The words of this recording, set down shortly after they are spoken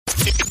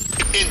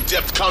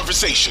In-depth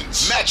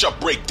conversations,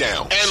 matchup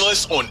breakdown,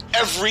 analysts on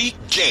every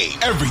game.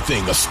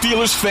 Everything a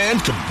Steelers fan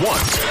could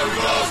want.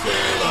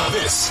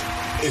 This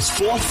is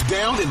Fourth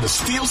Down in the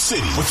Steel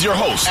City with your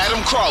hosts,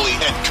 Adam Crawley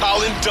and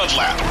Colin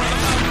Dunlap.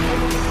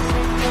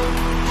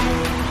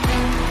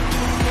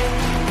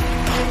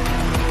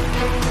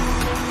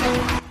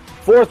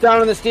 Fourth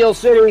Down in the Steel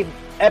City,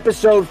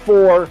 Episode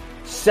 4,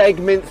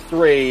 Segment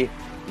 3.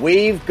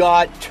 We've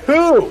got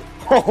two,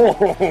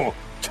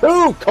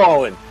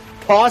 Colin,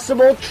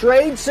 possible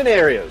trade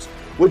scenarios.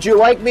 Would you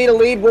like me to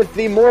lead with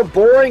the more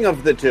boring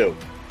of the two?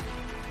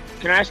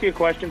 Can I ask you a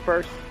question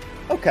first?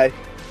 Okay.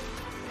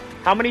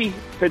 How many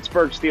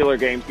Pittsburgh Steeler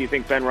games do you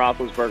think Ben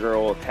Roethlisberger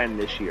will attend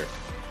this year?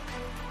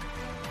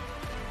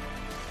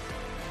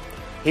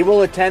 He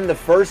will attend the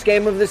first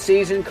game of the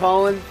season,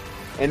 Colin,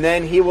 and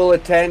then he will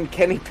attend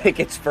Kenny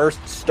Pickett's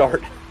first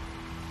start.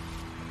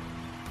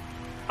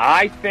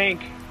 I think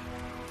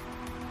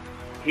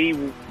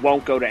he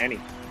won't go to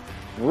any.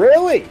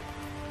 Really?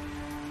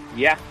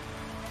 Yeah.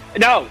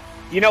 No.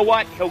 You know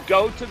what? He'll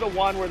go to the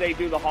one where they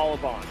do the Hall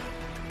of Honor.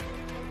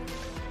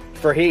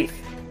 For Heath.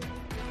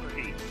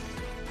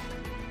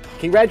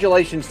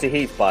 Congratulations to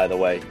Heath, by the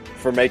way,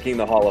 for making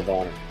the Hall of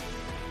Honor.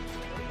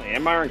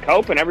 And Myron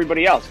Cope and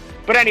everybody else.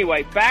 But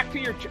anyway, back to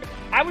your...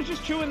 I was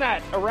just chewing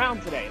that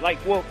around today. Like,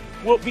 well,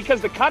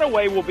 because the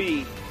cutaway will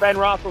be Ben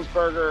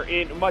Roethlisberger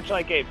in much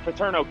like a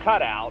Paterno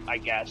cutout, I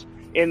guess,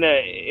 in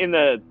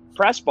the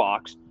press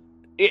box.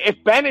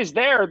 If Ben is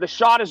there, the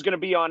shot is going to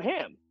be on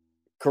him.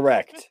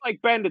 Correct. It's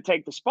like Ben to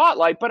take the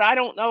spotlight, but I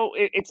don't know.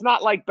 It's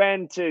not like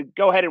Ben to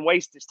go ahead and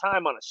waste his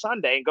time on a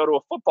Sunday and go to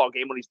a football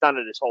game when he's done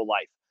it his whole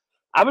life.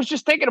 I was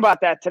just thinking about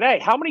that today.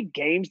 How many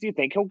games do you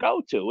think he'll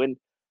go to? And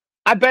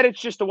I bet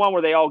it's just the one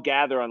where they all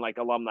gather on like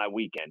alumni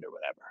weekend or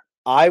whatever.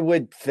 I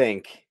would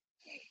think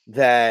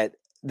that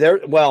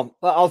well,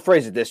 I'll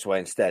phrase it this way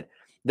instead.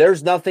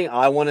 There's nothing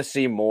I want to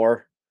see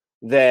more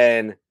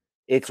than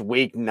it's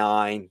week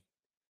 9.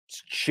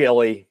 It's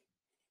chilly.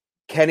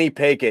 Kenny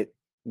Pickett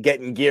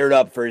getting geared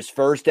up for his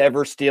first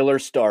ever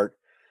Steelers start.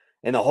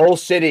 And the whole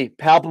city,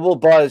 palpable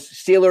buzz,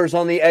 Steelers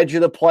on the edge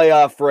of the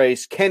playoff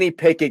race. Kenny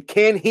Pickett,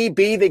 can he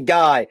be the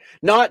guy?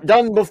 Not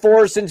done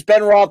before since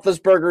Ben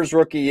Roethlisberger's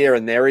rookie year.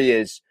 And there he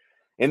is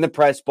in the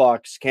press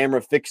box,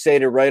 camera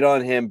fixated right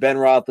on him, Ben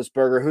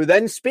Roethlisberger, who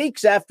then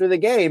speaks after the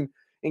game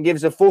and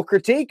gives a full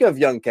critique of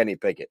young Kenny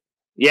Pickett.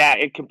 Yeah,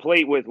 it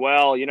complete with,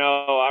 well, you know,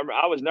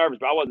 I was nervous,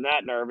 but I wasn't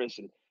that nervous.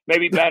 And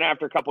maybe Ben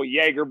after a couple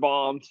Jaeger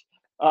bombs.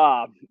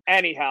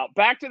 Anyhow,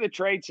 back to the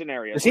trade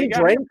scenario. Does he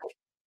drink?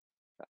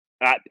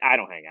 I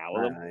don't hang out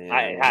with him.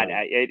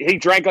 Yeah. He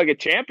drank like a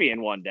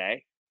champion one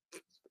day.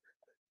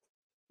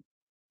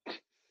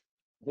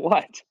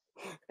 What?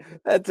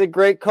 That's a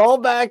great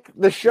callback.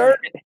 The shirt.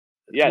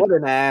 Yeah. What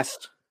an ass.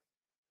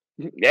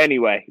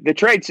 Anyway, the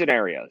trade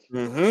scenarios.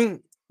 Mm-hmm.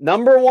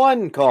 Number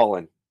 1,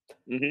 Colin.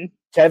 Mm-hmm.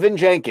 Tevin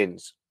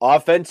Jenkins,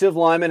 offensive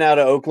lineman out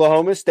of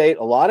Oklahoma State.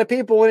 A lot of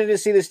people wanted to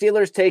see the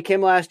Steelers take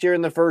him last year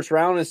in the first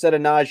round instead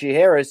of Najee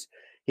Harris.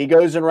 He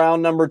goes in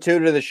round number 2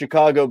 to the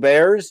Chicago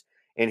Bears.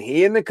 And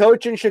he and the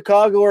coach in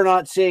Chicago are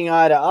not seeing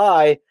eye to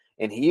eye,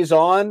 and he's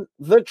on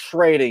the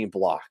trading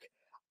block.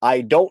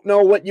 I don't know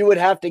what you would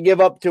have to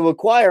give up to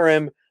acquire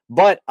him,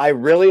 but I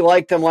really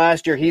liked him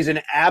last year. He's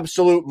an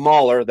absolute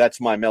mauler. That's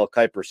my Mel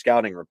Kiper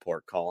scouting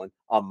report, Colin.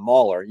 A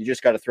mauler. You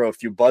just got to throw a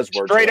few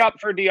buzzwords. Straight up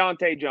for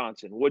Diontae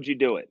Johnson. Would you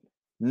do it?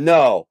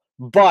 No,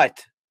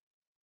 but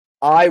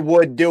I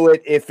would do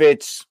it if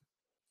it's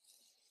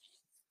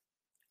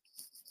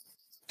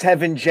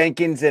Tevin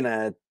Jenkins in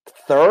a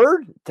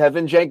third,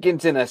 Tevin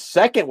Jenkins in a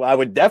second. Well, I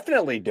would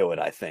definitely do it,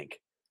 I think.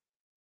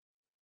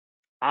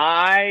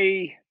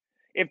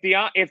 If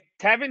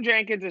Tevin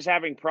Jenkins is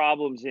having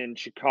problems in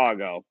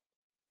Chicago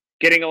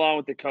getting along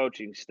with the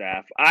coaching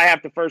staff, I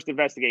have to first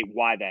investigate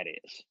why that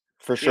is.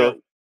 For sure. You know,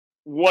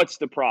 what's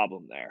the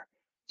problem there?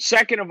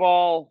 Second of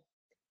all,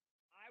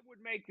 I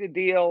would make the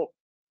deal.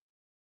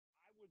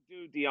 I would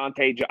do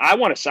Diontae. I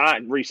want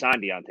to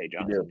re-sign Diontae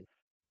Johnson. Yeah.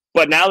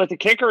 But now that the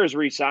kicker is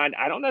re-signed,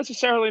 I don't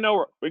necessarily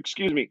know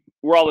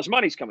where all this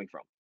money's coming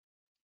from.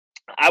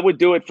 I would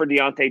do it for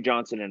Diontae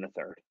Johnson in a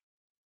third.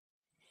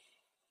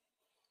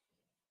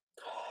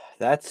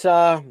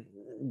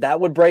 That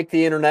would break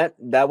the internet.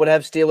 That would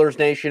have Steelers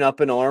Nation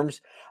up in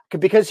arms.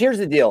 Because here's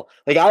the deal.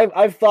 Like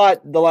I've thought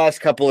the last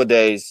couple of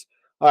days,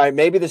 all right,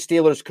 maybe the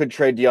Steelers could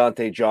trade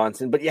Diontae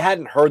Johnson, but you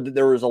hadn't heard that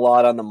there was a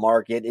lot on the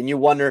market, and you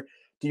wonder,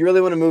 do you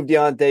really want to move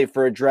Diontae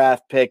for a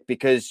draft pick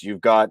because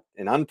you've got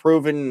an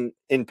unproven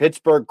in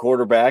Pittsburgh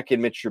quarterback in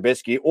Mitch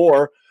Trubisky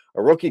or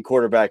a rookie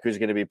quarterback who's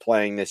going to be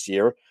playing this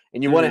year,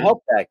 and you want to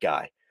help that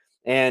guy.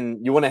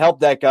 And you want to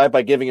help that guy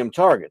by giving him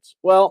targets.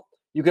 Well,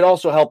 you could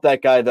also help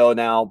that guy, though,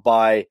 now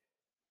by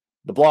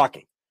the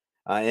blocking.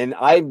 And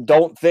I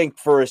don't think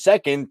for a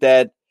second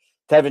that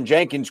Tevin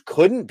Jenkins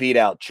couldn't beat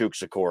out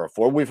Chuks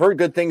Okorafor. We've heard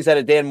good things out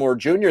of Dan Moore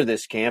Jr.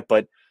 this camp,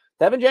 but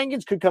Tevin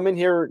Jenkins could come in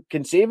here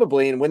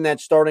conceivably and win that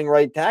starting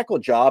right tackle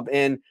job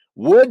and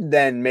would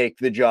then make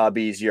the job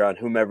easier on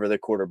whomever the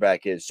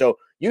quarterback is. So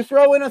you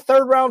throw in a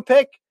third-round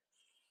pick,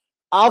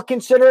 I'll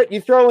consider it. You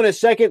throw in a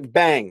second,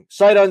 bang,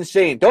 sight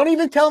unseen. Don't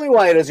even tell me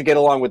why he doesn't get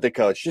along with the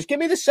coach. Just give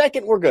me the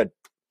second. We're good.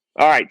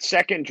 All right,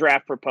 second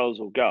draft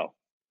proposal, go.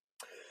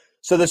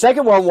 So the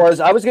second one was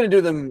I was going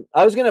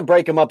to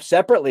break them up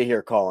separately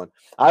here, Colin.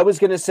 I was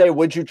going to say,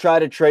 would you try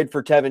to trade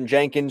for Tevin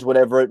Jenkins,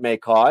 whatever it may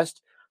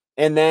cost?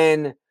 And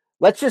then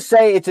let's just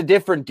say it's a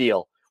different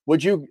deal.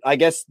 Would you, I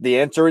guess the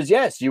answer is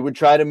yes, you would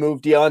try to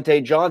move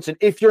Diontae Johnson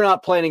if you're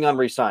not planning on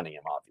re-signing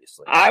him,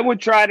 obviously. I would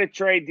try to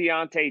trade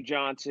Diontae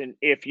Johnson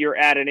if you're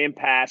at an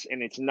impasse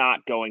and it's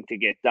not going to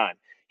get done.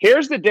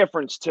 Here's the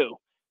difference, too,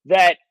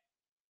 that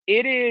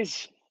it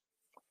is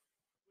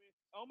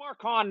Omar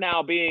Khan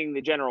now being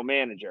the general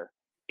manager.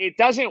 It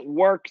doesn't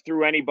work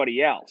through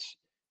anybody else.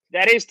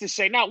 That is to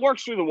say, now it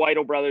works through the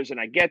Weidel brothers, and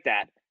I get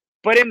that.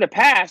 But in the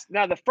past,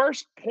 now the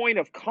first point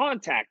of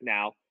contact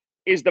now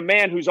is the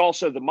man who's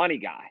also the money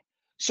guy.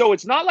 So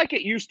it's not like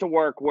it used to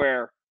work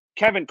where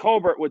Kevin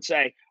Colbert would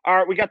say, all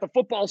right, we got the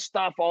football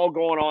stuff all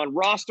going on.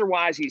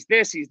 Roster-wise, he's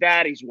this, he's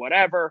that, he's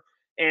whatever,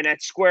 and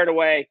that's squared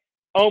away.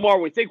 Omar,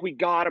 we think we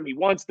got him. He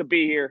wants to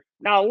be here.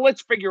 Now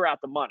let's figure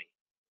out the money.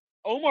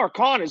 Omar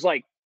Khan is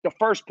like the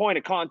first point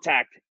of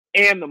contact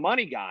and the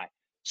money guy.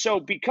 So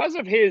because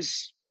of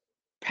his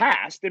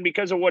past and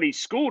because of what he's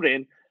schooled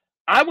in,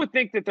 I would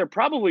think that they're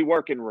probably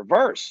working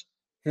reverse.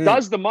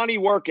 Does the money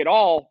work at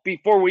all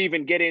before we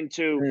even get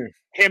into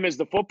him as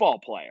the football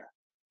player?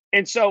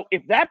 And so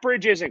if that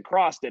bridge isn't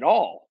crossed at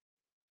all,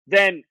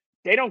 then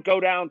they don't go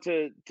down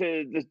to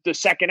the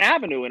Second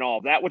Avenue and all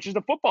of that, which is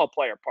the football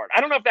player part. I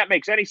don't know if that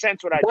makes any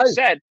sense what I just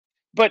said,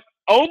 but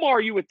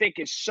Omar, you would think,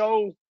 is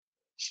so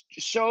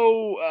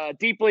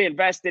deeply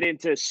invested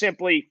into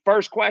simply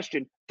first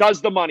question,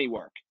 does the money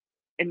work?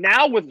 And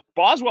now with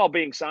Boswell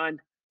being signed,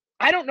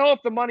 I don't know if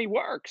the money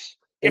works.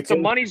 If the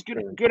money's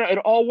going to at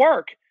all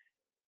work.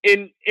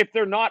 And if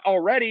they're not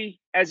already,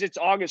 as it's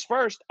August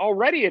 1st,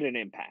 already at an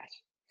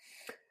impasse.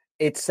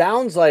 It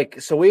sounds like,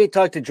 so we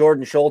talked to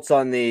Jordan Schultz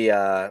on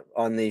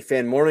the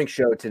Fan Morning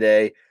Show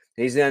today.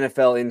 He's an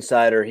NFL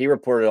insider. He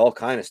reported all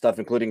kind of stuff,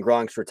 including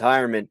Gronk's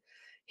retirement.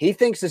 He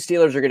thinks the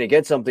Steelers are going to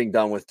get something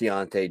done with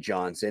Diontae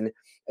Johnson.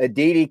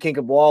 Aditi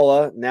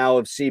Kinkhabwala, now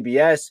of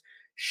CBS,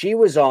 she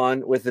was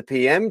on with the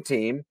PM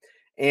team,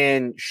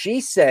 and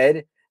she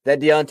said that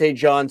Diontae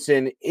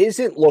Johnson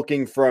isn't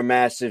looking for a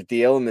massive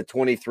deal in the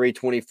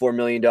 $23-24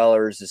 million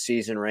a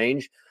season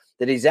range,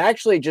 that he's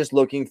actually just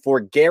looking for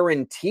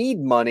guaranteed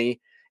money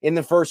in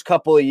the first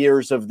couple of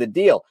years of the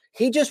deal.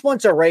 He just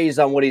wants a raise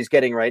on what he's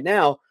getting right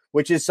now,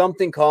 which is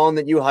something, Colin,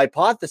 that you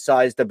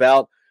hypothesized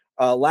about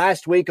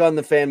last week on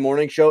the Fan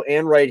Morning Show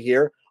and right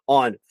here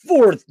on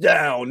Fourth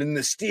Down in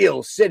the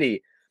Steel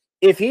City.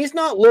 If he's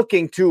not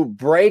looking to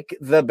break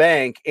the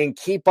bank and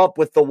keep up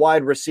with the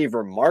wide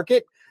receiver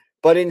market,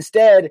 but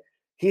instead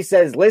he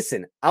says,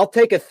 listen, I'll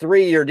take a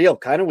 3-year deal.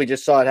 Kind of, we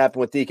just saw it happen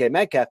with DK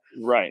Metcalf.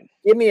 Right.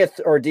 Give me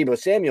or Deebo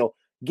Samuel.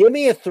 Give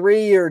me a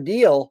 3-year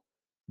deal.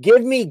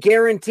 Give me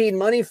guaranteed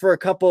money for a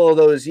couple of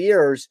those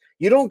years.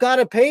 You don't got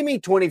to pay me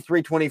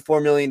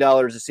 $23-24 million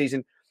a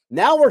season.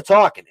 Now we're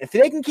talking. If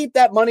they can keep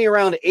that money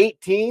around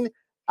 18,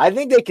 I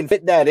think they can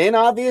fit that in,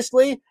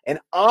 obviously. And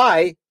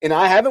I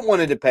haven't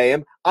wanted to pay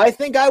him. I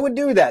think I would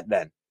do that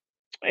then.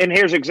 And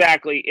here's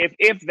exactly,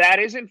 if that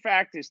is in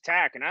fact his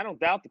tack, and I don't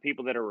doubt the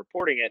people that are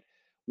reporting it,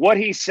 what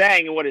he's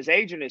saying and what his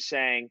agent is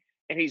saying,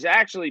 and he's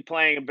actually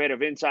playing a bit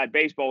of inside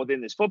baseball within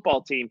this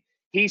football team,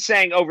 he's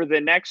saying over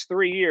the next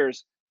 3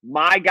 years,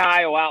 my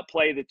guy will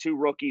outplay the 2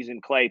 rookies in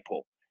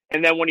Claypool.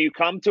 And then when you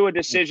come to a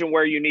decision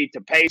where you need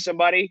to pay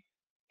somebody,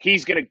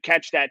 he's going to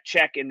catch that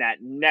check in that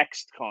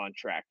next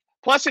contract.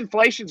 Plus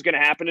inflation's going to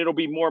happen. It'll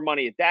be more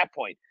money at that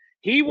point.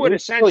 He would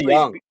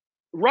essentially,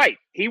 right,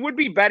 he would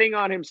be betting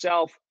on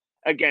himself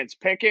against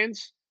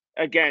Pickens,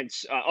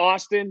 against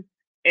Austin,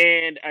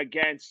 and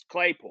against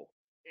Claypool,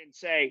 and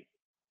say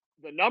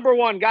the number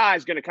one guy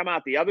is going to come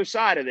out the other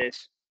side of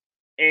this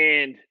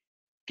and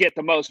get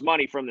the most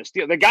money from the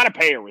Steelers. They got to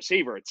pay a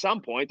receiver at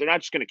some point. They're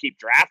not just going to keep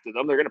drafting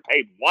them. They're going to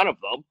pay one of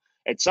them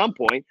at some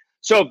point.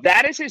 So if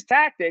that is his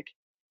tactic,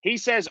 he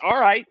says, all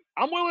right,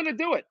 I'm willing to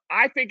do it.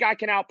 I think I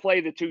can outplay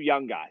the 2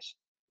 young guys.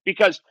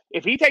 Because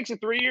if he takes a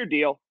 3-year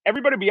deal,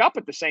 everybody will be up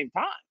at the same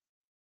time.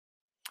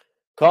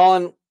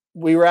 Colin,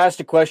 we were asked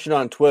a question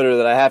on Twitter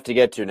that I have to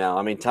get to now.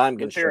 I mean, time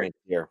constraints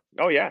here.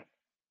 Oh, yeah.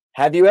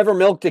 Have you ever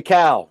milked a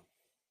cow?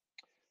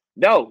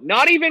 No,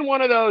 not even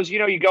one of those,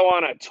 you go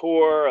on a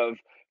tour of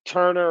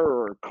Turner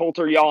or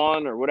Coulter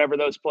Yawn or whatever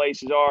those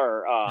places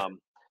are.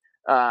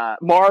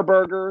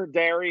 Marburger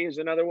Dairy is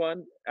another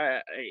one.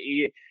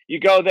 You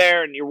go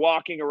there and you're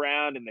walking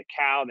around, and the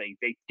cow,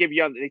 they give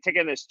you, they take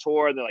in this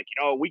tour, and they're like,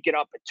 we get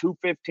up at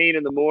 2:15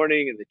 in the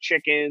morning, and the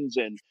chickens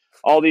and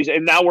all these,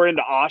 and now we're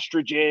into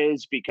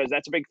ostriches because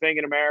that's a big thing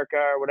in America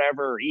or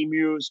whatever, or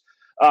emus.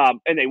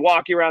 And they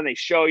walk you around, they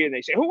show you, and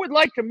they say, who would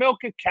like to milk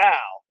a cow?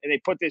 And they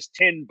put this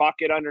tin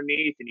bucket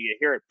underneath, and you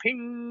hear it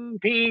ping,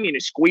 ping, and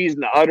it's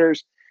squeezing the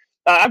udders.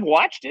 I've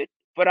watched it,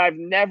 but I've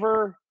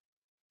never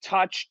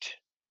touched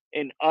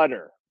an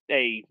udder,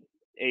 a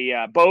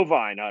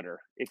bovine udder,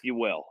 if you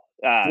will.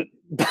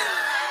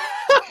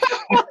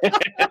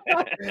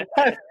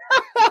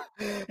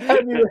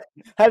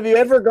 have you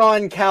ever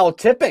gone cow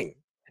tipping?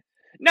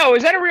 No,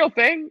 is that a real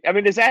thing? I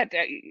mean, is that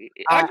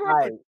I grew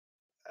up I, in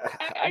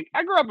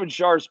I grew up in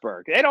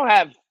Sharpsburg. They don't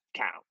have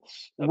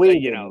cows. we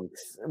You know.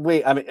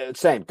 didn't. I mean,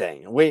 same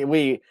thing.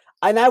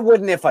 And I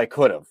wouldn't if I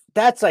could have.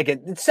 That's like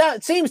it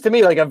seems to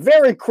me like a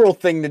very cruel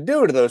thing to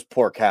do to those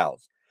poor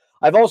cows.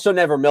 I've also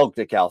never milked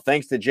a cow.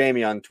 Thanks to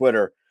Jamie on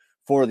Twitter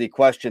for the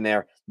question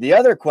there. The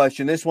other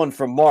question, this one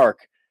from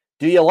Mark.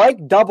 Do you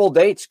like double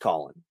dates,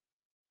 Colin?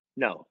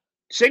 No.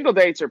 Single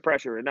dates are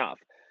pressure enough.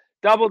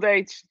 Double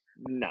dates,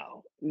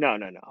 no. No.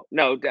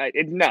 No.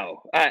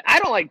 I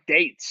don't like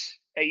dates.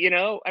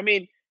 I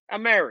mean,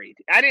 I'm married.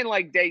 I didn't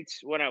like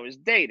dates when I was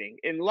dating.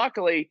 And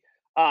luckily,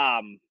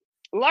 I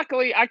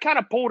kind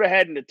of pulled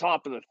ahead in the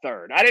top of the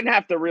third. I didn't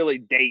have to really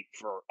date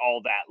for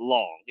all that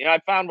long. I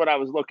found what I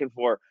was looking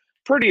for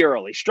pretty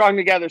early. Strung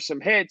together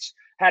some hits,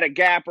 had a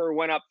gapper,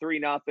 went up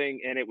 3-0,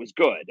 and it was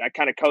good. I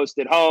kind of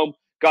coasted home,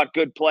 got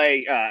good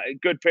play,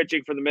 good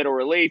pitching for the middle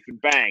relief, and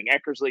bang,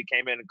 Eckersley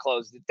came in and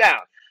closed it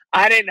down.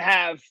 I didn't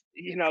have,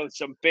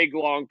 some big,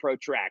 long,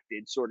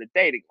 protracted sort of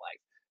dating life.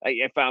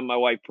 I found my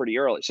wife pretty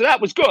early. So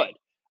that was good.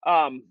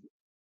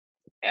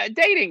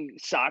 Dating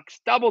sucks.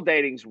 Double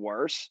dating's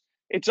worse.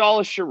 It's all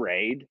a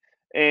charade.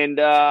 And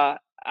I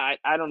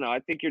don't know. I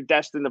think you're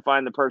destined to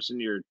find the person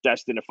you're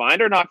destined to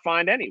find or not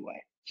find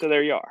anyway. So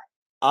there you are.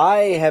 I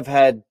have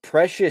had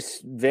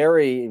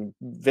very,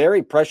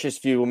 very precious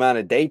few amount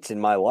of dates in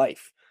my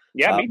life.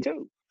 Yeah, me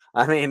too.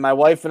 I mean, my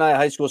wife and I,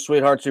 high school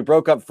sweethearts, we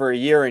broke up for a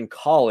year in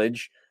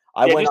college.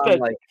 I went on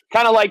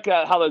kind of like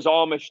how those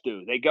Amish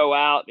do. They go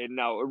out and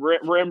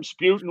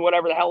Rimsputin,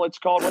 whatever the hell it's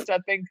called. What's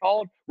that thing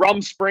called?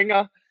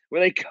 Rumspringa,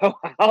 where they go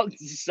out and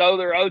sow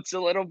their oats a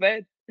little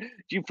bit. Did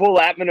you pull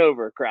that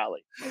maneuver,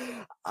 Crowley?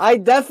 I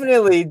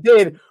definitely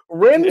did.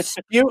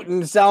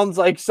 Rimsputin sounds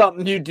like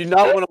something you do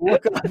not want to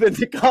look up in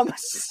the Kama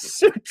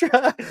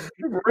Sutra.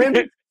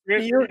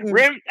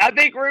 I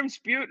think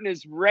Rimsputin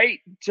is right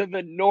to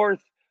the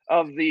north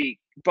of the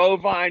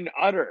bovine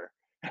udder.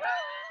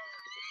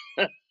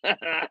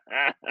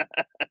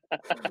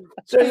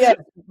 So yeah,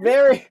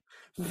 very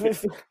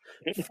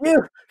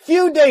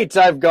few dates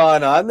I've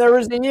gone on. There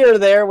was a year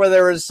there where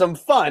there was some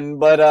fun,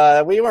 but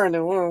it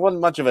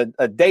wasn't much of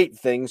a date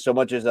thing so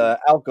much as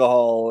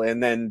alcohol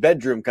and then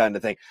bedroom kind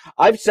of thing.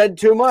 I've said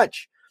too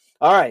much.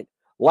 All right,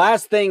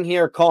 last thing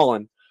here,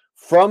 Colin,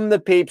 from the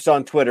peeps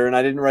on Twitter, and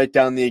I didn't write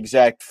down the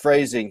exact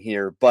phrasing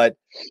here, but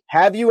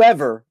have you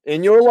ever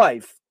in your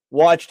life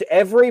watched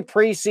every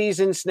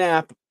preseason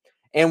snap,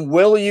 and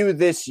will you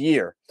this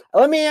year?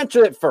 Let me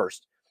answer it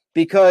first,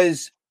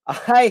 because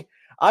I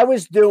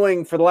was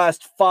doing, for the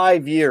last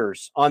 5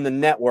 years on the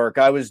network,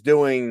 I was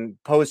doing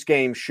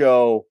post-game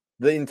show,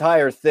 the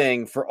entire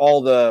thing for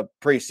all the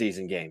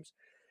preseason games.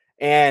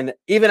 And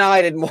even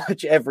I didn't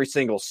watch every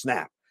single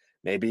snap.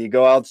 Maybe you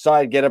go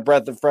outside, get a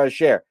breath of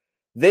fresh air.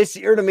 This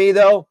year to me,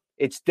 though,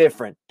 it's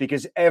different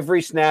because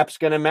every snap's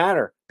going to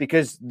matter,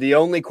 because the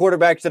only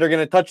quarterbacks that are going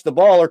to touch the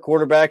ball are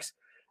quarterbacks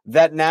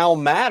that now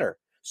matter.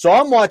 So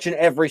I'm watching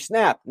every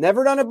snap.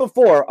 Never done it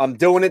before. I'm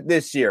doing it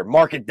this year.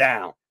 Mark it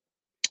down.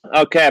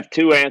 Okay, I have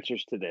two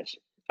answers to this.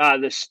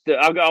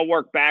 I'll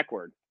work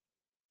backward.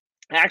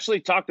 I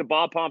actually talked to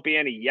Bob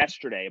Pompiani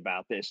yesterday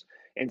about this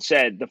and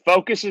said the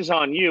focus is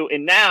on you.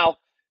 And now,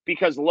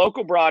 because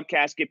local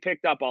broadcasts get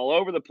picked up all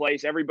over the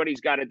place,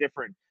 everybody's got a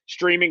different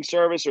streaming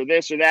service or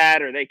this or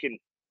that, or they can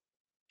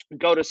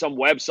go to some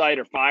website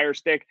or Fire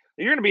Stick.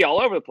 You're going to be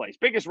all over the place.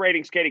 Biggest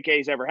ratings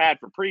KDK's ever had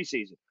for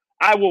preseason.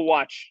 I will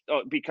watch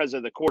because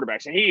of the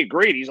quarterbacks. And he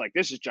agreed. He's like,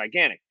 this is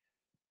gigantic.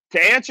 To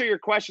answer your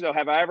question, though,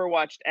 have I ever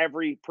watched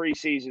every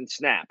preseason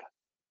snap?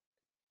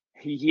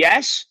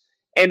 Yes.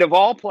 And of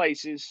all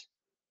places,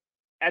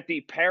 at the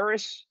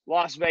Paris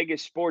Las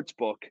Vegas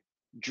Sportsbook,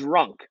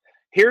 drunk.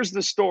 Here's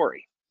the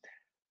story.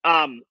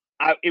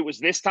 It was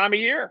this time of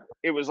year.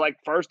 It was like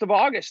 1st of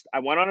August. I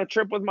went on a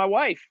trip with my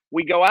wife.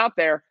 We go out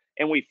there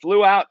and we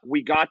flew out.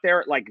 We got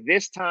there like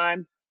this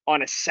time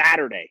on a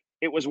Saturday.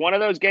 It was one of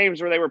those games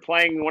where they were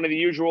playing one of the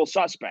usual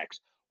suspects,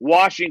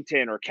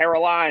 Washington or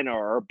Carolina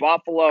or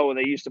Buffalo, and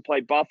they used to play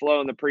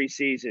Buffalo in the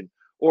preseason,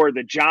 or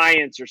the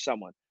Giants or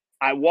someone.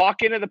 I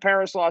walk into the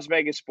Paris Las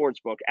Vegas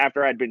Sportsbook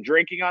after I'd been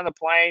drinking on the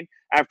plane,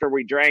 after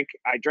I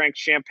drank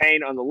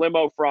champagne on the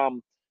limo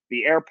from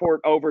the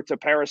airport over to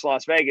Paris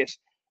Las Vegas.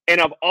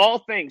 And of all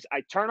things,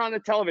 I turn on the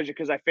television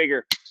because I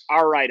figure,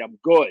 all right, I'm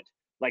good.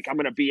 Like, I'm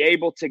going to be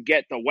able to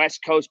get the West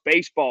Coast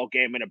baseball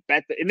game and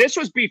and this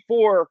was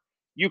before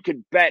you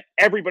could bet,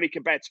 everybody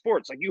could bet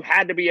sports. Like, you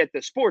had to be at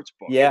the sports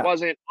book. Yeah. It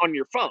wasn't on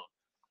your phone.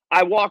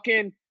 I walk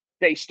in,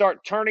 they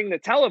start turning the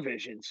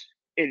televisions.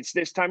 It's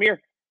this time of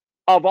year.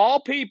 Of all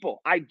people,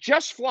 I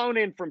just flown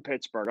in from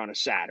Pittsburgh on a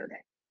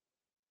Saturday.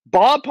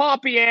 Bob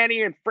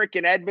Pompiani and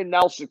freaking Edmund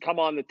Nelson come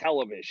on the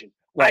television.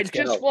 I'd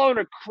just flown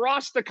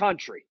across the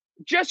country,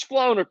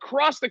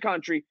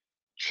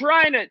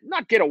 trying to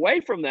not get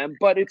away from them,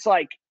 but it's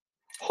like,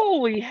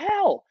 holy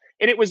hell.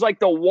 And it was like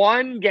the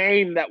one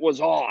game that was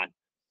on.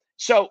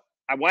 So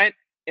I went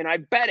and I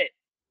bet it.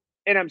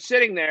 And I'm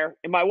sitting there,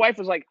 and my wife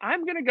was like,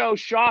 I'm going to go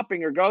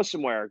shopping or go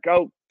somewhere.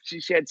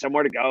 She had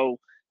somewhere to go.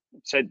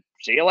 Said,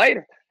 see you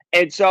later.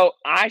 And so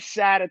I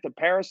sat at the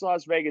Paris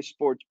Las Vegas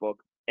Sportsbook,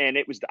 and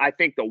it was, I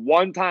think, the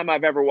one time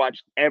I've ever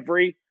watched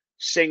every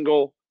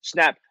single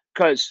snap,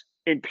 because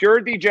in pure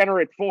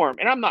degenerate form,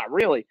 and I'm not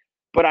really,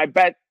 but I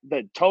bet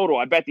the total,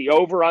 I bet the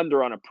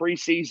over-under on a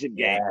preseason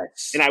game.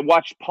 Yes. And I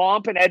watched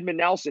Pomp and Edmund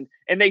Nelson,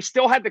 and they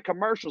still had the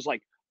commercials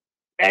like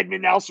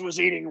Edmund Nelson was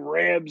eating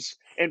ribs,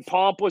 and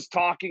Pomp was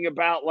talking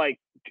about, like,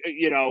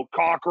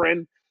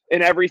 Cochran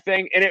and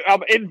everything. And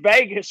I'm in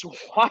Vegas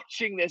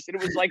watching this, and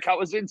it was like I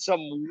was in some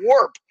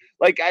warp.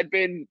 Like I'd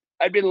been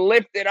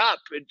lifted up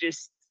and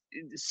just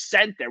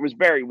sent there. It was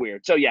very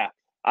weird. So yeah,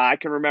 I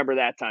can remember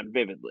that time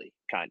vividly,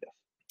 kind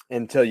of.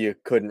 Until you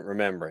couldn't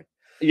remember it.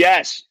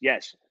 Yes.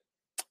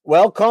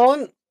 Well,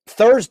 Colin,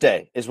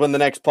 Thursday is when the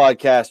next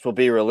podcast will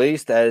be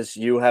released, as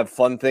you have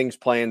fun things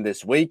planned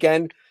this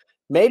weekend.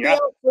 Maybe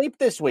I'll sleep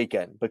this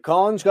weekend, but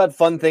Colin's got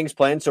fun things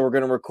planned, so we're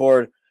going to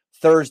record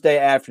Thursday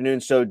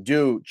afternoon. So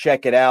do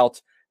check it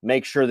out.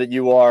 Make sure that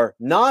you are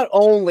not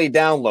only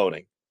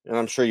downloading, and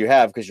I'm sure you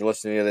have because you're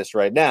listening to this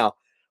right now,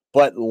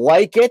 but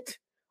like it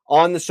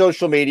on the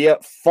social media.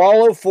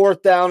 Follow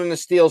Fourth Down in the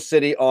Steel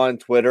City on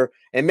Twitter,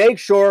 and make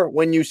sure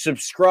when you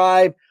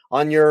subscribe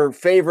on your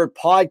favorite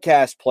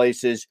podcast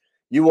places,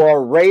 you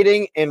are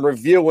rating and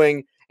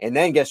reviewing. And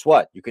then guess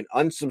what? You can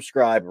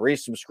unsubscribe,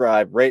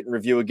 resubscribe, rate, and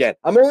review again.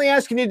 I'm only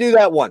asking you to do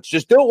that once.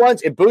 Just do it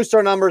once. It boosts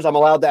our numbers. I'm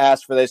allowed to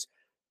ask for this.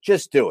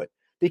 Just do it,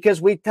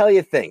 because we tell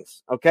you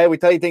things, okay? We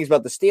tell you things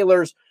about the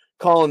Steelers.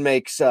 Colin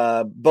makes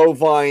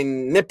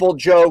bovine nipple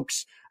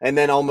jokes and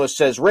then almost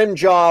says rim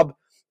job.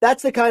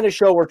 That's the kind of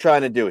show we're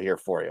trying to do here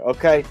for you,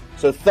 okay?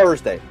 So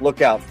Thursday,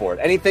 look out for it.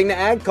 Anything to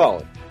add,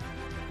 Colin?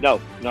 No,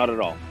 not at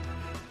all.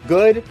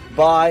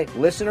 Goodbye,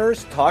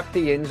 listeners. Talk to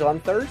yins on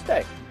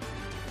Thursday.